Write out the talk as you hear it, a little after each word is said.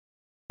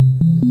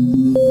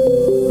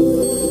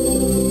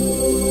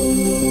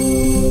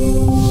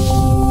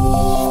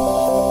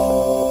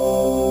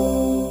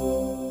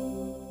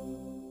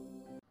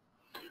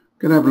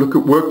Going to have a look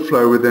at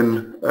workflow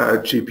within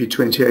GP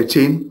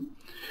 2018.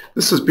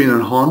 This has been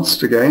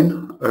enhanced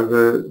again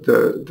over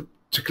the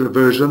particular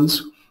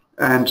versions,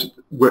 and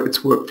it's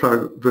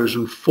workflow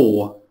version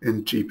 4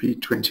 in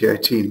GP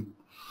 2018.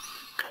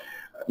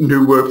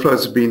 New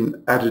workflows have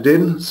been added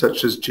in,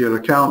 such as GL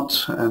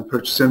account and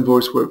purchase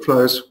invoice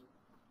workflows,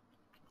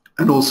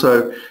 and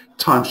also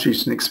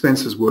timesheets and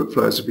expenses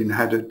workflows have been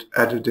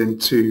added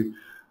into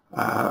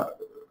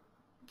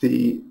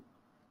the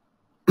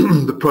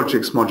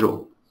projects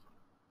module.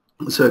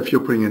 So if you're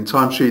putting in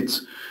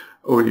timesheets,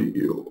 or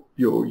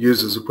your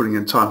users are putting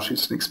in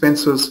timesheets and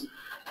expenses,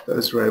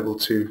 those are able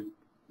to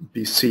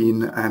be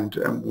seen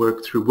and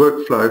work through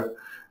workflow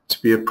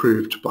to be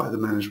approved by the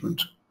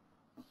management.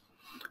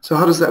 So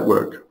how does that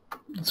work?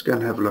 Let's go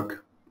and have a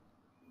look.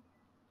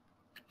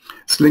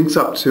 It's linked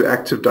up to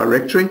Active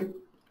Directory.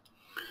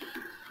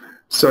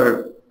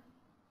 So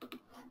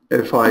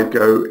if I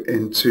go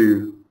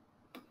into,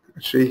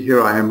 actually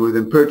here I am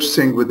within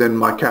purchasing, within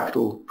my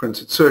capital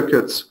printed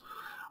circuits,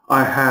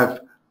 I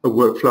have a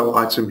workflow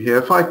item here.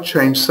 If I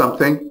change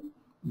something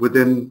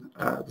within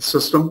the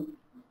system,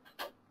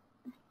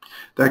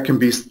 that can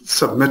be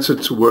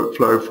submitted to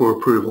workflow for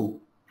approval.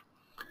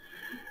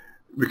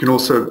 We can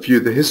also view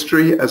the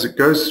history as it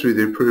goes through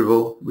the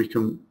approval. We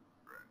can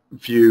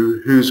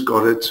view who's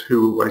got it,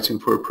 who we're waiting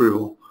for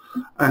approval.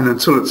 And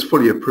until it's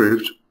fully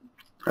approved,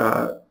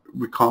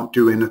 we can't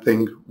do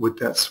anything with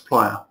that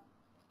supplier.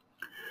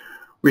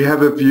 We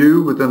have a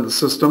view within the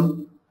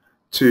system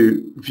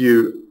to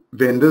view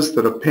vendors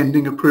that are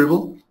pending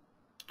approval.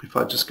 If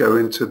I just go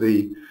into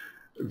the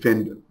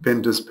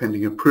vendors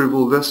pending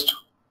approval list,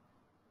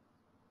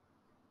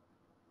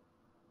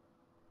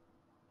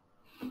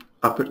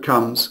 up it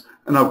comes,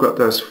 and I've got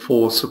those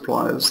 4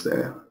 suppliers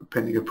there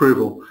pending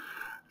approval.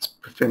 It's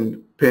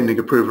pending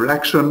approval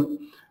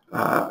action.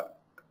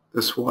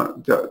 This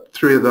one,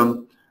 3 of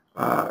them,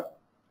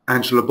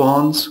 Angela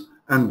Barnes,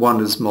 and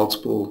 1 is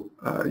multiple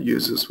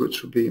users,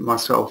 which would be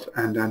myself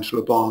and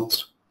Angela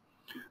Barnes.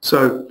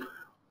 So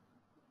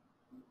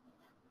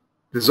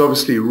there's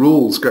obviously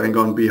rules going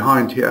on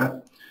behind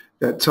here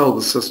that tell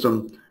the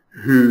system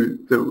who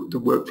the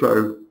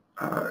workflow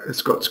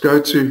has got to go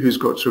to, who's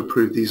got to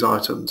approve these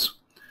items.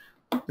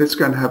 Let's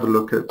go and have a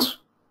look at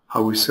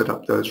how we set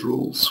up those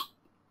rules.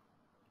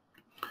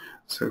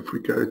 So if we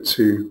go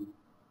to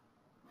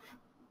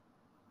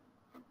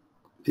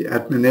the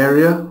admin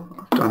area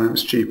of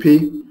Dynamics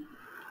GP, and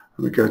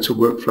we go to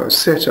workflow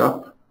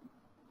setup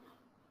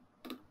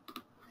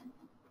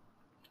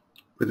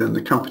within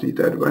the company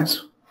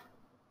database,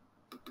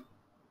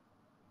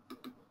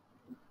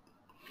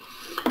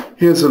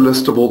 here's a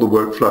list of all the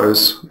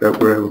workflows that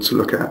we're able to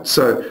look at.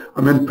 So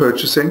I'm in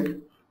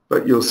purchasing,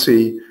 but you'll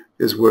see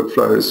there's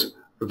workflows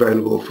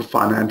available for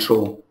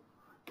financial,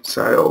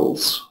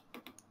 sales,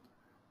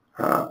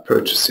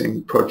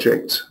 purchasing,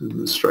 project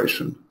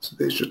administration. So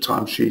there's your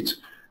timesheet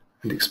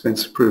and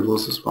expense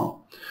approvals as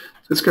well.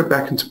 Let's go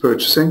back into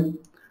purchasing.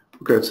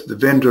 We'll go to the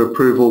vendor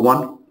approval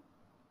one,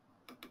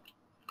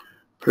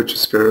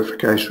 purchase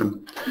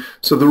verification.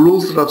 So the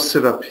rules that I've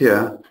set up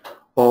here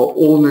are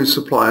all new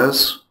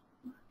suppliers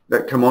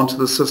that come onto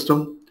the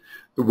system.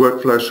 The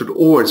workflow should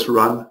always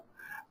run,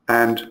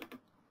 and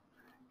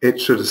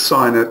it should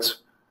assign it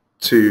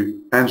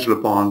to Angela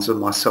Barnes and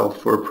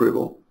myself for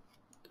approval.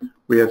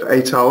 We have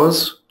 8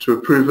 hours to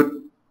approve it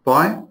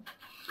by.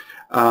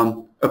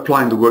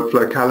 Applying the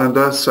workflow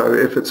calendar, so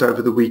if it's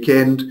over the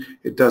weekend,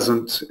 it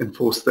doesn't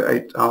enforce the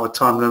 8-hour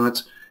time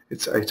limit.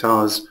 It's 8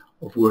 hours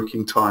of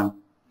working time.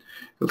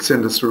 It'll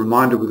send us a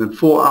reminder within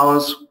 4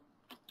 hours,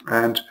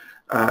 and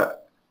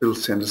it'll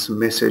send us a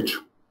message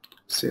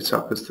set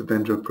up as the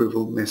vendor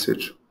approval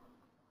message.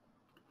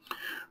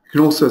 You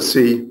can also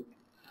see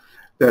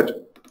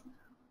that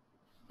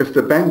if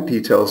the bank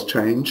details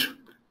change,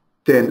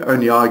 then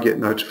only I get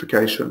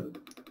notification.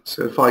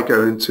 So if I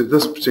go into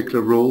this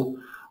particular rule,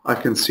 I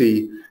can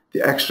see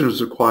the action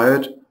is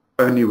required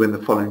only when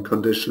the following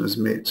condition is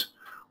met.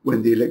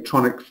 When the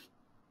electronic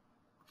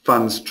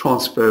funds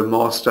transfer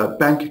master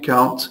bank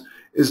account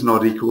is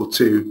not equal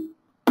to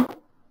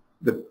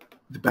the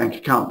bank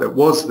account that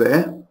was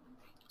there.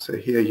 So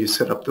here you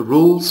set up the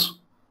rules,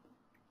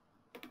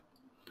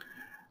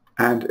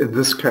 and in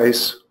this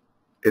case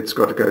it's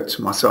got to go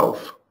to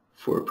myself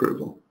for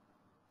approval.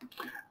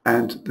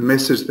 And the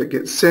message that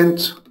gets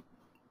sent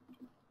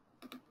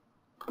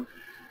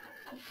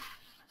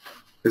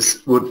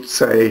would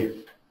say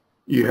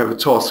you have a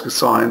task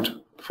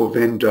assigned for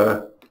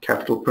vendor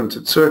capital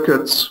printed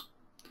circuits.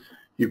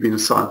 You've been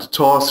assigned a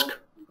task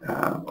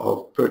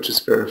of purchase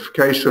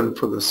verification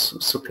for this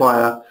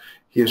supplier.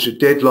 Here's your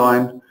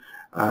deadline.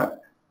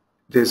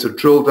 There's a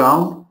drill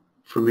down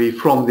for me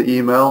from the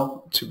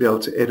email to be able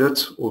to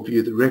edit or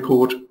view the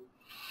record.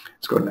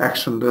 It's got an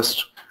action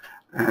list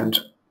and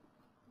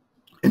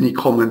any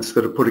comments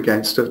that are put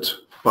against it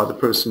by the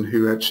person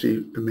who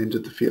actually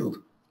amended the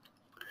field.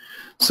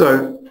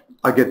 So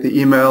I get the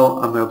email,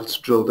 I'm able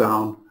to drill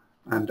down,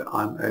 and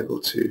I'm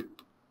able to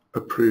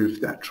approve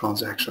that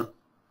transaction.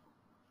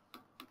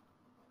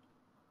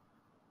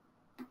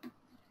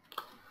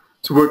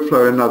 So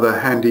workflow, another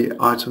handy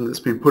item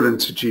that's been put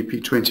into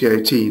GP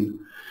 2018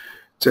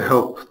 to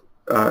help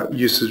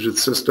usage of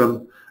the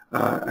system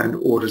and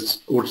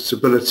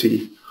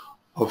auditability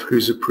of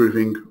who's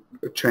approving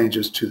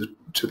changes to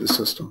the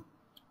system.